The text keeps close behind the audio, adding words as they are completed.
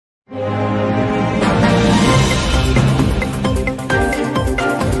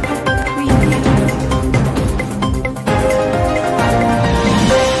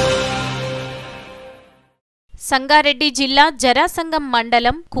సంగారెడ్డి జిల్లా జరాసంగం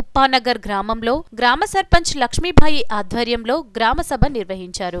మండలం కుప్పనగర్ గ్రామంలో గ్రామ సర్పంచ్ లక్ష్మీబాయి ఆధ్వర్యంలో గ్రామసభ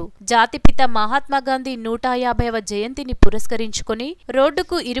నిర్వహించారు. జాతిపిత మహాత్మాగాంధీ 150వ జయంతిని పురస్కరించుకుని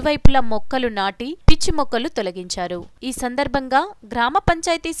రోడ్డుకు ఇరువైపులా మొక్కలు నాటి పిచ్చి మొక్కలు తొలగించారు. ఈ సందర్భంగా గ్రామ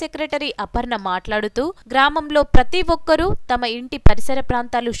పంచాయతీ సెక్రటరీ అపర్ణ మాట్లాడుతూ గ్రామంలో ప్రతి ఒక్కరూ తమ ఇంటి పరిసర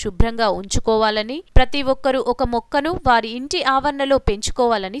ప్రాంతాలు శుభ్రంగా ఉంచుకోవాలని, ప్రతి ఒక్కరూ ఒక మొక్కను వారి ఇంటి ఆవరణలో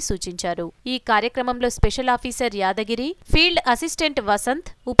పెంచుకోవాలని సూచించారు. ఈ కార్యక్రమంలో special officer Yadagiri, field assistant Vasant,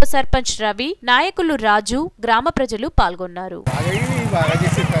 ఉప సర్పంచ్ రవి, నాయకులు రాజు, గ్రామ ప్రజలు పాల్గొన్నారు.